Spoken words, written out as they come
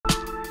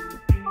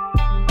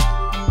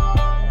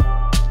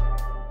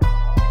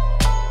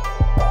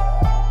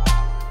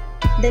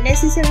The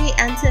necessary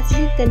and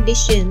sufficient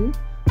condition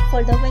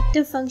for the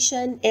vector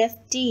function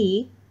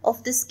f(t)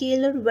 of the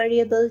scalar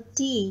variable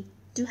t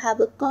to have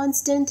a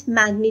constant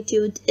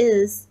magnitude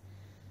is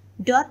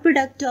dot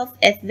product of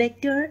f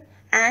vector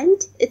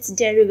and its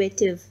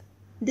derivative.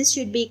 This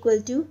should be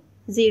equal to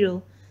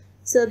 0.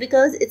 So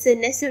because it's a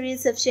necessary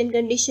sufficient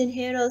condition,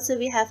 here also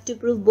we have to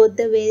prove both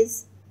the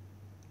ways,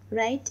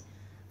 right?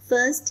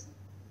 First,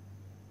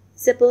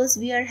 suppose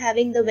we are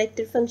having the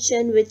vector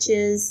function which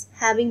is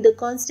having the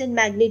constant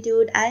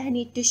magnitude. I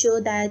need to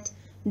show that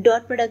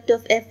dot product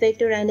of f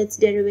vector and its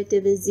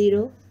derivative is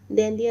 0.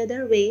 Then the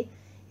other way,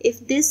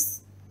 if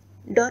this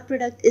dot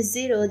product is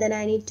 0, then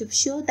I need to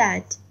show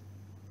that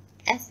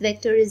f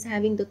vector is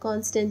having the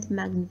constant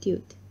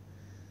magnitude.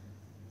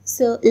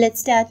 So let's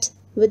start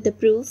with the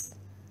proof.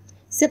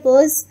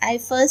 Suppose I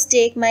first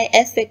take my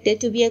f vector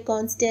to be a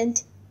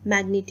constant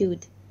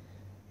magnitude,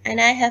 and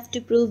I have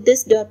to prove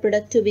this dot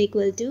product to be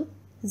equal to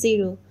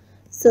 0.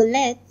 So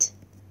let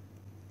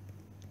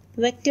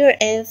vector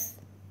f,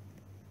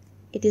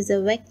 it is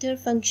a vector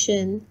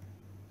function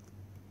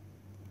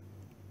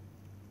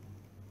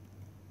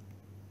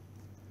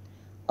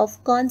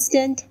of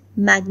constant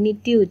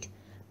magnitude.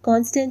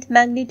 Constant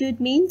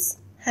magnitude means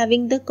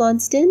having the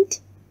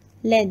constant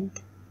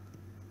length.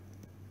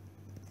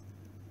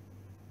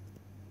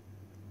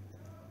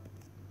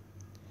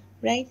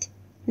 Right?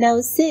 Now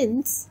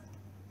suppose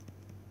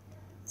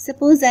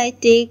I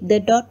take the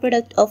dot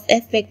product of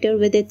f vector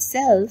with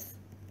itself.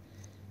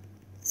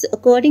 So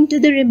according to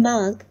the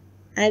remark,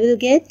 I will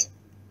get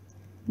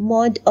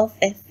mod of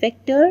f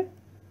vector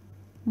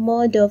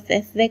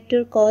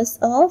cos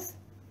of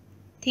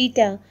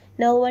theta.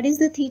 Now what is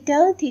the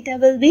theta? Theta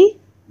will be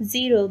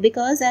 0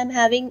 because I'm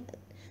having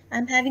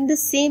the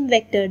same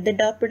vector, the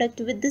dot product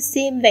with the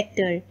same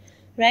vector,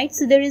 right?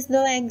 So there is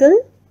no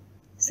angle.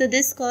 So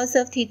this cos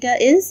of theta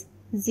is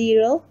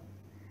 0.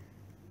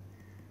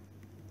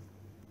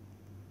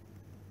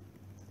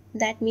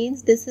 That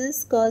means this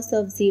is cos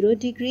of 0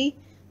 degree,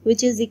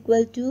 which is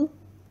equal to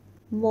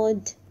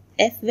mod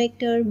f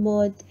vector,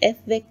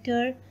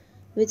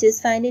 which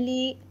is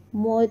finally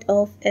mod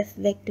of f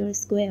vector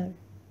square.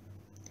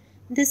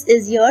 This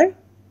is your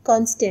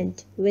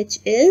constant, which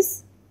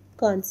is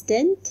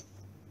constant.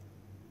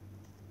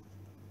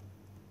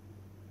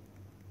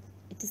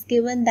 It is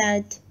given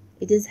that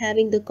it is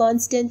having the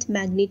constant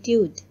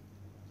magnitude.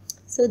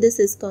 So this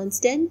is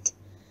constant.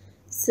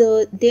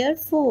 So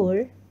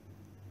therefore,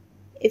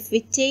 if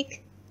we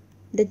take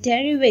the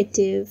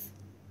derivative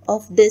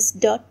of this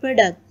dot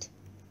product,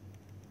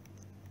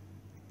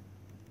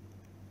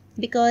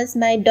 because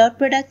my dot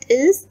product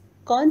is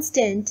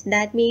constant,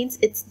 that means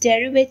its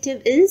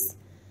derivative is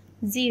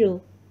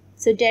 0.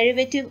 So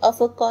derivative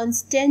of a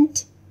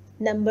constant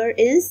number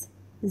is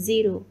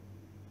 0,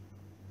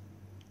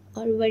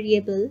 or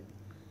variable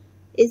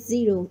is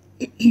 0.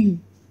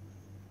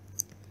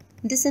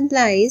 This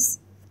implies,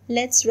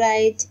 let's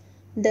write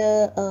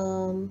the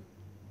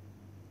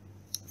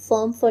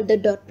form for the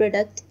dot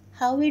product.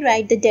 How we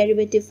write the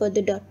derivative for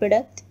the dot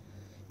product?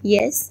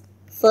 Yes,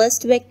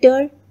 first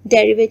vector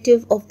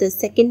derivative of the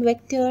second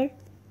vector,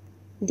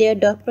 their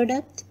dot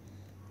product,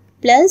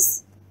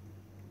 plus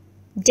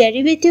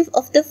derivative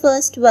of the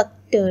first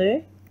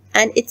vector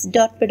and its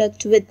dot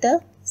product with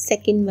the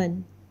second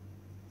one.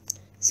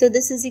 So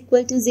this is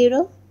equal to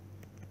 0,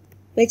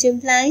 which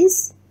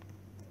implies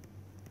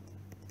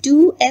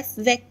 2f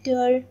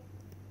vector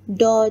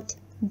dot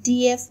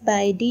df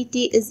by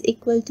dt is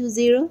equal to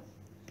 0,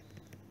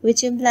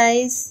 which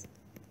implies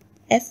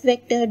f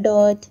vector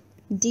dot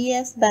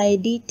df by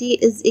dt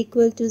is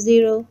equal to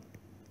 0,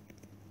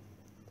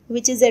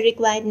 which is a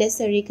required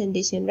necessary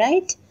condition,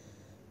 right?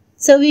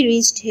 So we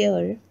reached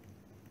here,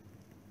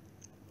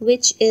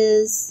 which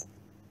is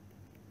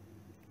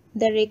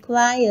the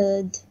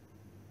required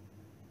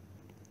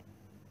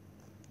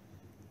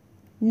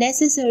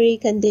necessary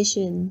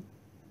condition.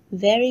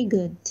 Very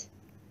good.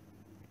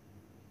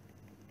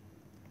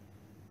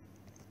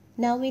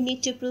 Now we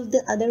need to prove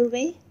the other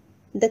way,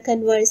 the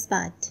converse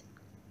part.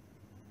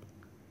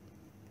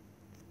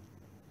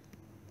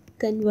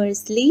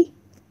 Conversely,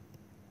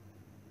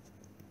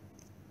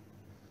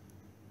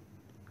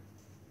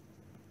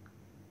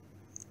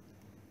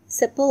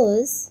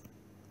 suppose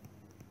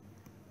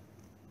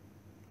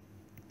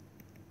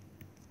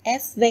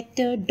f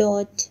vector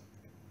dot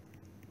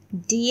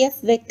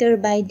df vector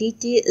by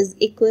dt is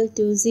equal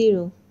to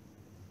 0.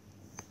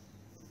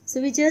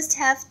 So we just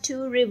have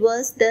to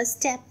reverse the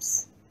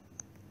steps.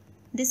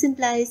 This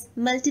implies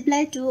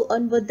multiply 2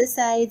 on both the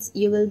sides.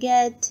 You will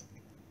get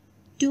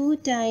 2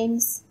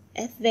 times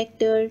f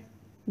vector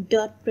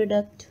dot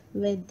product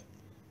with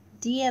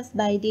df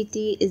by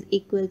dt is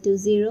equal to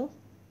 0.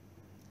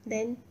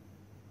 Then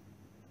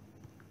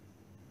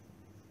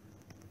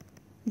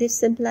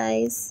this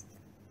implies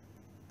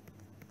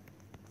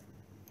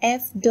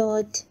f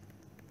dot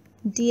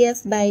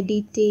df by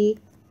dt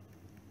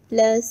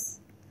plus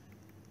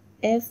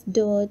f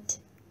dot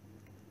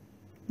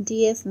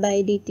df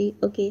by dt.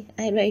 Okay,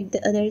 I write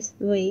the other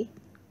way.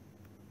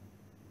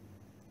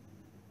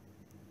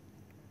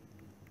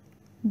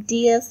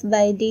 df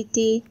by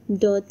dt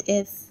dot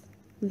f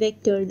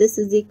vector, this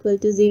is equal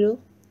to 0,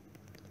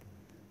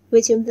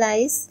 which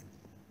implies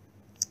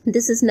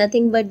this is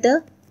nothing but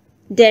the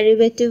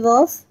derivative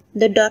of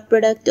the dot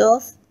product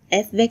of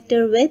f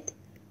vector with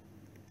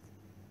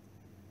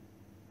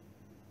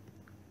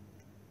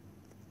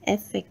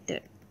f vector.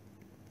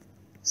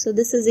 So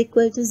this is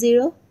equal to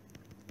 0.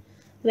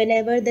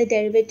 Whenever the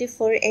derivative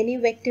for any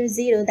vector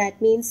 0,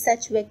 that means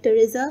such vector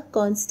is a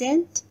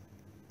constant.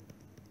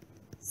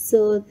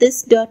 So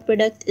this dot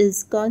product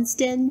is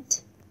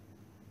constant,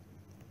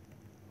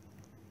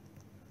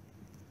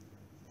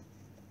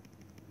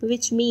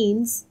 which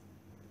means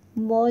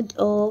mod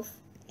of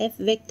f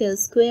vector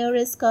square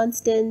is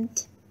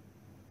constant.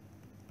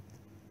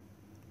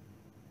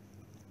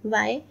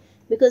 Why?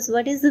 Because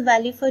what is the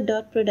value for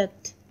dot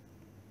product?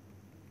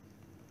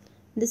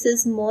 This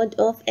is mod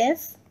of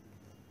f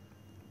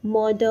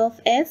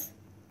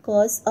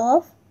cos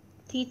of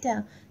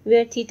theta,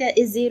 where theta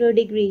is 0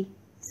 degree.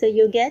 So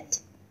you get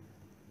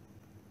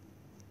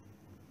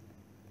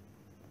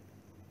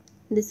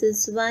this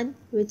is 1,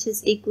 which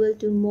is equal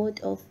to mod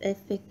of f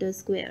vector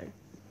square,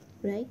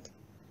 right?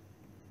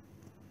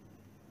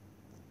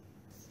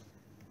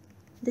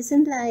 This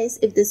implies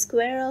if the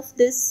square of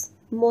this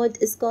mod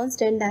is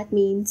constant, that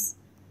means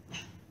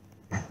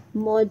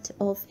mod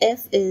of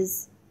f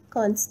is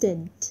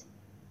constant.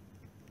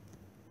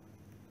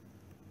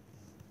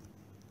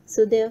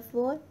 So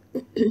therefore,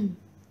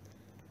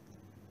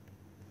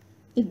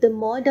 if the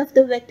mod of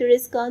the vector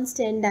is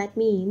constant, that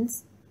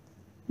means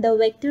the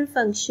vector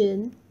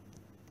function,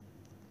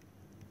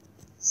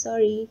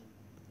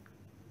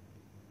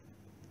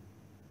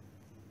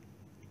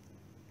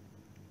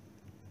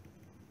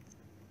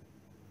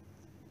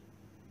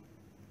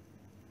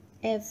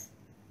 f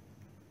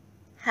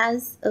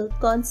has a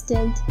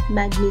constant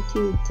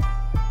magnitude,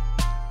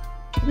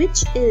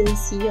 which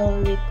is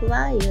your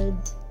required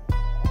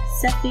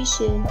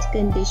sufficient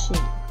condition.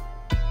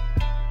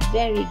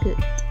 Very good.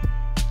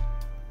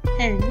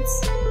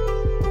 Hence,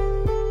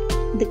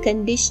 the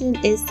condition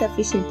is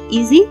sufficient.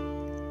 Easy?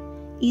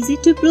 Easy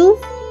to prove?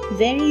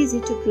 Very easy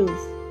to prove.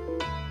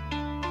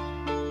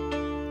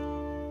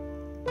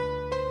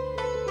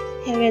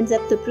 Here ends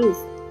up the proof.